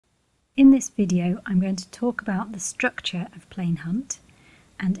In this video, I'm going to talk about the structure of plain hunt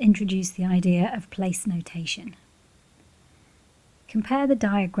and introduce the idea of place notation. Compare the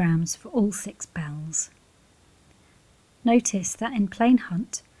diagrams for all 6 bells. Notice that in plain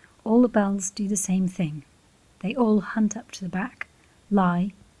hunt, all the bells do the same thing. They all hunt up to the back,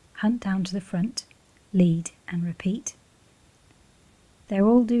 lie, hunt down to the front, lead and repeat. They're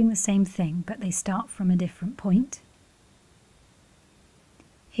all doing the same thing, but they start from a different point.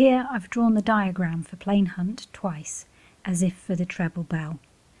 Here I've drawn the diagram for plain hunt twice, as if for the treble bell,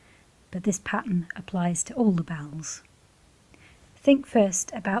 but this pattern applies to all the bells. Think first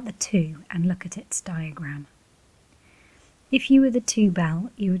about the 2 and look at its diagram. If you were the 2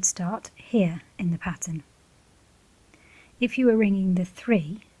 bell, you would start here in the pattern. If you were ringing the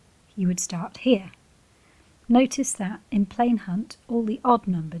 3, you would start here. Notice that in plain hunt all the odd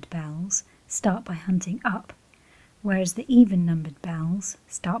numbered bells start by hunting up, whereas the even numbered bells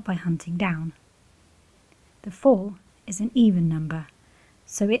start by hunting down. The 4 is an even number,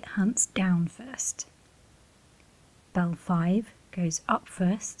 so it hunts down first. Bell 5 goes up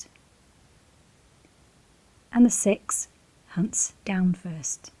first, and the 6 hunts down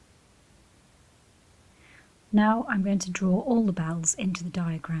first. Now I'm going to draw all the bells into the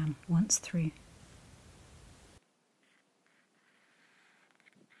diagram once through.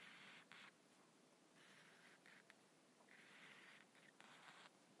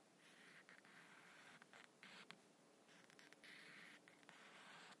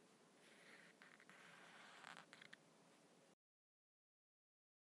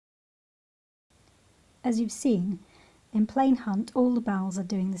 As you've seen, in plain hunt all the bells are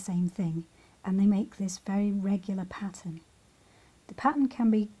doing the same thing, and they make this very regular pattern. The pattern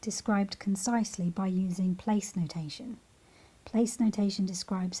can be described concisely by using place notation. Place notation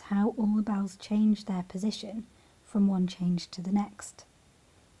describes how all the bells change their position from one change to the next.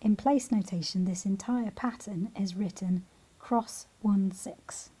 In place notation, this entire pattern is written cross 1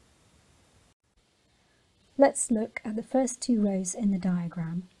 6. Let's look at the first 2 rows in the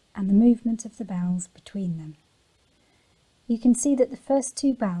diagram and the movement of the bells between them. You can see that the first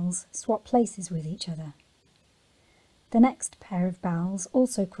 2 bells swap places with each other. The next pair of bells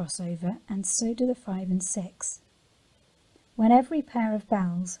also cross over, and so do the 5 and 6. When every pair of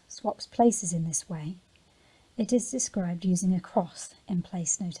bells swaps places in this way, it is described using a cross in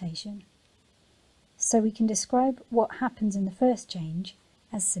place notation. So we can describe what happens in the first change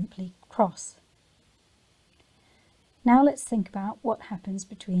as simply cross. Now let's think about what happens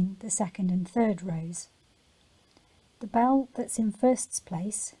between the second and third rows. The bell that's in first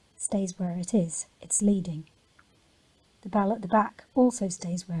place stays where it is, it's leading. The bell at the back also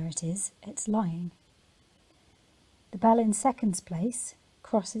stays where it is, it's lying. The bell in second place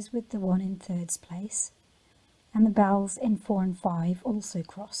crosses with the one in third place, and the bells in 4 and 5 also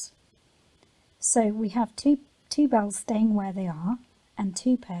cross. So we have two bells staying where they are and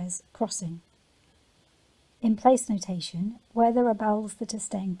 2 pairs crossing. In place notation, where there are bells that are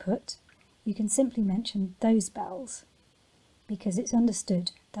staying put, you can simply mention those bells, because it's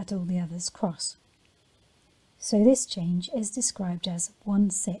understood that all the others cross. So this change is described as 1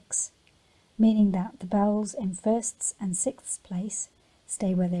 6, meaning that the bells in first and sixth place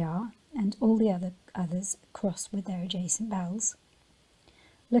stay where they are, and all the others cross with their adjacent bells.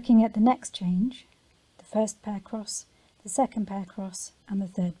 Looking at the next change, the first pair cross, the second pair cross, and the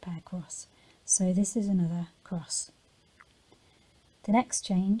third pair cross. So this is another cross. The next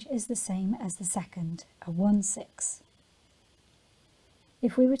change is the same as the second, a 1 6.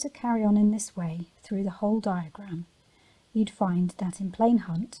 If we were to carry on in this way through the whole diagram, you'd find that in plain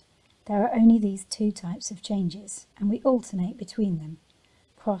hunt there are only these 2 types of changes, and we alternate between them,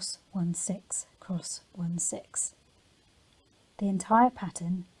 cross 1 6, cross 1 6. The entire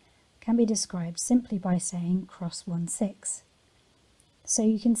pattern can be described simply by saying cross 1 6. So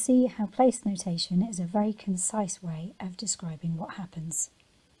you can see how place notation is a very concise way of describing what happens.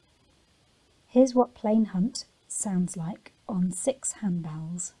 Here's what plain hunt sounds like on 6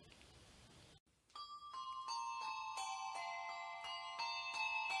 handbells.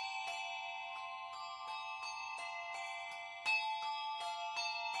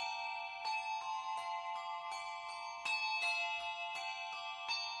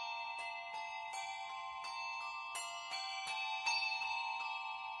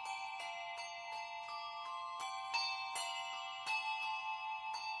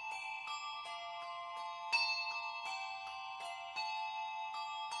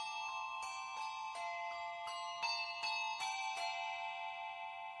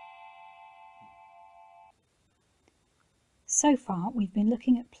 So far we've been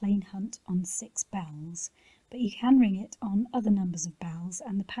looking at plain hunt on 6 bells, but you can ring it on other numbers of bells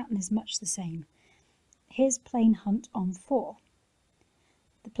and the pattern is much the same. Here's plain hunt on 4.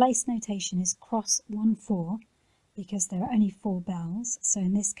 The place notation is cross 1 4 because there are only 4 bells, so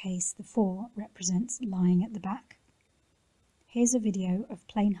in this case the 4 represents lying at the back. Here's a video of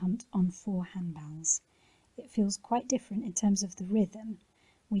plain hunt on 4 handbells. It feels quite different in terms of the rhythm.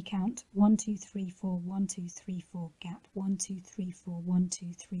 We count 1 2 3 4 1 2 3 4 gap 1 2 3 4 1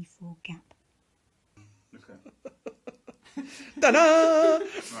 2 3 4 gap. Okay. Ta-da!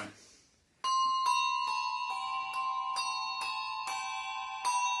 Right.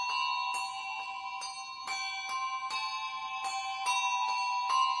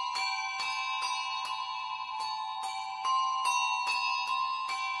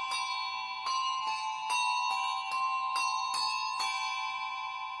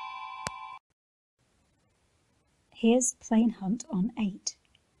 Here's plain hunt on 8.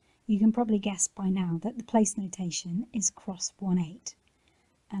 You can probably guess by now that the place notation is cross 1 8.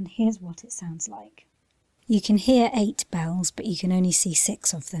 And here's what it sounds like. You can hear 8 bells, but you can only see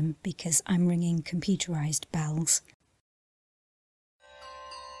 6 of them because I'm ringing computerized bells.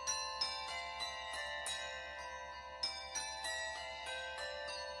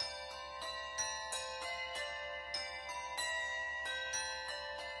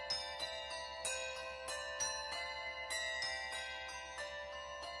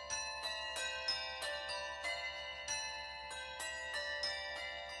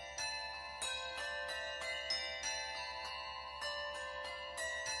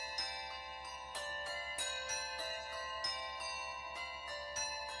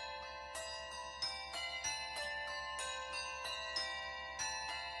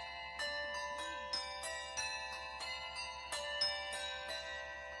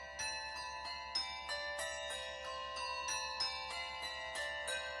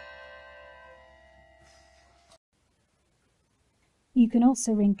 You can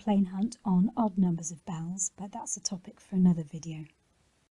also ring plain hunt on odd numbers of bells, but that's a topic for another video.